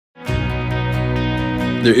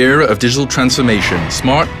The era of digital transformation,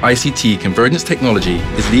 smart ICT convergence technology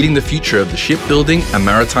is leading the future of the shipbuilding and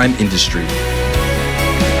maritime industry.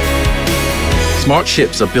 Smart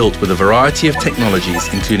ships are built with a variety of technologies,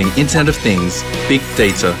 including Internet of Things, big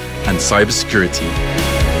data, and cybersecurity.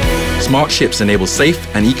 Smart ships enable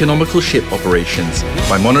safe and economical ship operations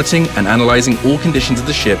by monitoring and analyzing all conditions of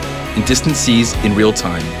the ship in distant seas in real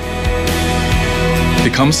time.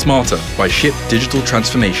 Become smarter by ship digital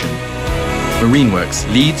transformation. Marinworks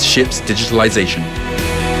leads ships digitalization.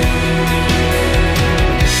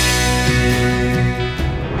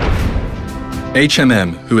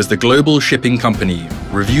 HMM, who is the global shipping company,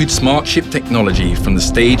 reviewed smart ship technology from the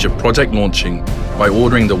stage of project launching by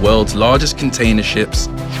ordering the world's largest container ships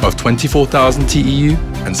of 24,000 TEU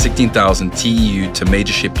and 16,000 TEU to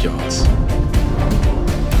major shipyards.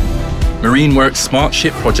 Marinworks' Smart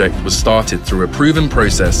Ship project was started through a proven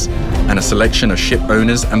process and a selection of ship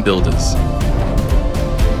owners and builders.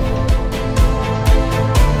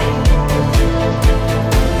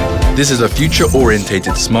 This is a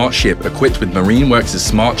future-orientated smart ship equipped with Marinworks'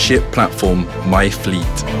 smart ship platform,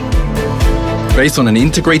 MyFleet. Based on an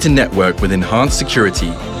integrated network with enhanced security,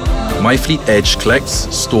 MyFleet Edge collects,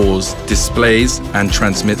 stores, displays, and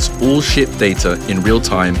transmits all ship data in real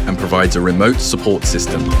time and provides a remote support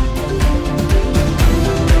system.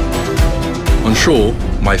 On shore,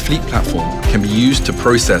 MyFleet platform can be used to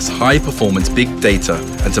process high-performance big data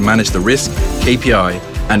and to manage the risk, KPI,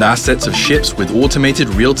 and assets of ships with automated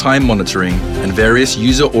real-time monitoring and various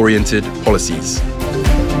user-oriented policies.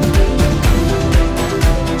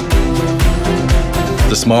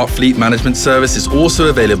 The Smart Fleet Management Service is also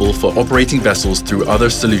available for operating vessels through other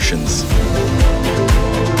solutions.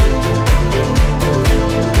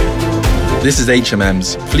 This is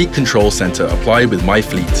HMM's Fleet Control Center applied with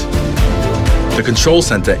MyFleet. The Control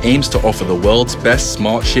Center aims to offer the world's best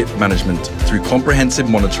smart ship management through comprehensive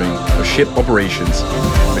monitoring of ship operations,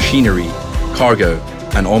 machinery, cargo,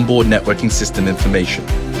 and onboard networking system information,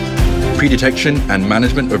 pre-detection and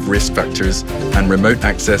management of risk factors, and remote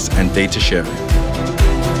access and data sharing.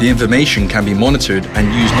 The information can be monitored and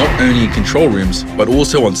used not only in control rooms, but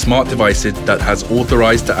also on smart devices that has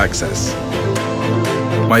authorized to access.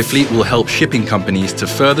 MyFleet will help shipping companies to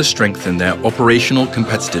further strengthen their operational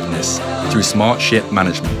competitiveness through smart ship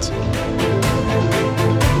management.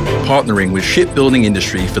 Partnering with shipbuilding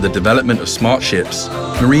industry for the development of smart ships,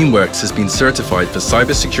 Marinworks has been certified for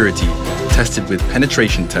cybersecurity, tested with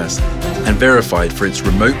penetration tests, and verified for its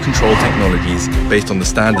remote control technologies based on the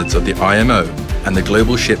standards of the IMO and the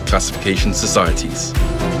Global Ship Classification Societies.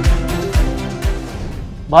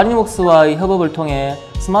 마린웍스와의 협업을 통해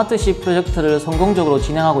스마트십 프로젝트를 성공적으로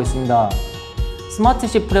진행하고 있습니다.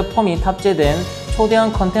 스마트십 플랫폼이 탑재된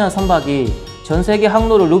초대형 컨테이너 선박이 전 세계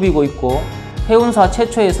항로를 누비고 있고 해운사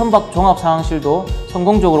최초의 선박 종합 상황실도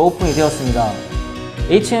성공적으로 오픈이 되었습니다.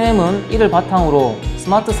 HMM은 이를 바탕으로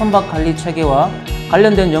스마트 선박 관리 체계와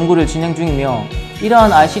관련된 연구를 진행 중이며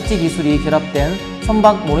이러한 ICT 기술이 결합된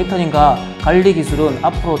선박 모니터링과 관리 기술은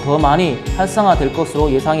앞으로 더 많이 활성화될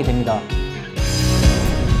것으로 예상이 됩니다.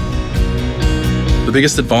 The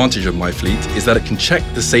biggest advantage of MyFleet is that it can check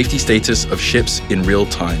the safety status of ships in real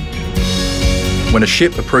time. When a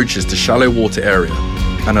ship approaches the shallow water area,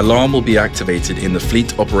 an alarm will be activated in the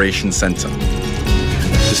Fleet Operations Center.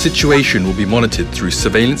 The situation will be monitored through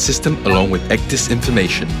surveillance system along with ECDIS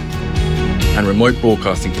information, and remote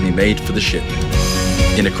broadcasting can be made for the ship.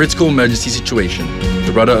 In a critical emergency situation,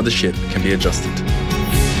 the rudder of the ship can be adjusted.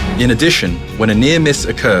 In addition, when a near miss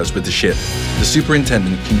occurs with the ship, the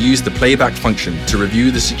superintendent can use the playback function to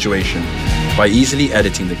review the situation by easily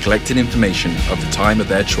editing the collected information of the time of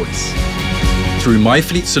their choice. Through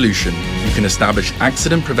MyFleet solution, you can establish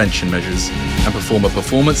accident prevention measures and perform a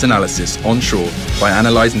performance analysis onshore by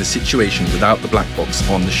analyzing the situation without the black box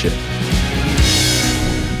on the ship.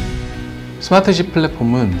 스마트십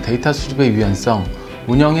플랫폼은 데이터 수집의 유연성,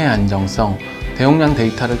 운영의 안정성, 대용량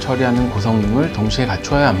데이터를 처리하는 고성능을 동시에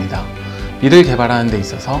갖추어야 합니다. 이를 개발하는 데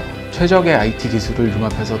있어서 최적의 IT 기술을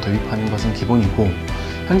융합해서 도입하는 것은 기본이고,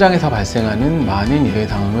 현장에서 발생하는 많은 일의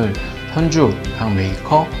상황을 선주, 각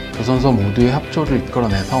메이커, 조선소 모두의 협조를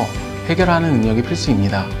이끌어내서 해결하는 능력이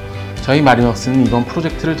필수입니다. 저희 마린웍스는 이번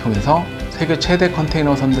프로젝트를 통해서 세계 최대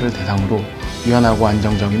컨테이너 선들을 대상으로 유연하고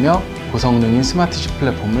안정적이며 고성능인 스마트십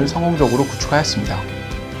플랫폼을 성공적으로 구축하였습니다.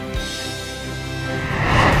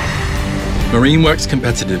 Marinworks'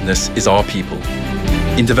 competitiveness is our people.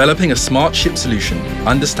 In developing a smart ship solution,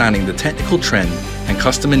 understanding the technical trend and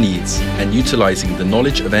customer needs, and utilizing the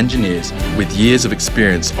knowledge of engineers with years of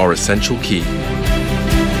experience are essential key.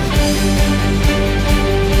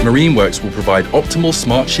 Marinworks will provide optimal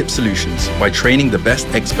smart ship solutions by training the best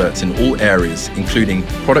experts in all areas, including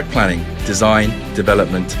product planning, design,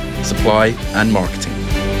 development, supply, and marketing.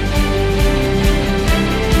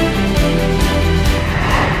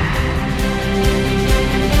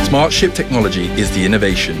 Smart ship technology is the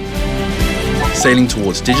innovation, sailing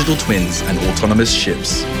towards digital twins and autonomous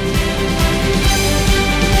ships.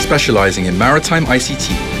 Specializing in maritime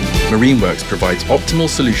ICT, Marinworks provides optimal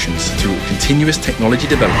solutions through continuous technology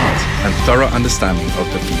development and thorough understanding of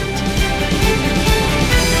the field.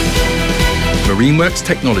 Marinworks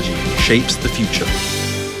technology shapes the future.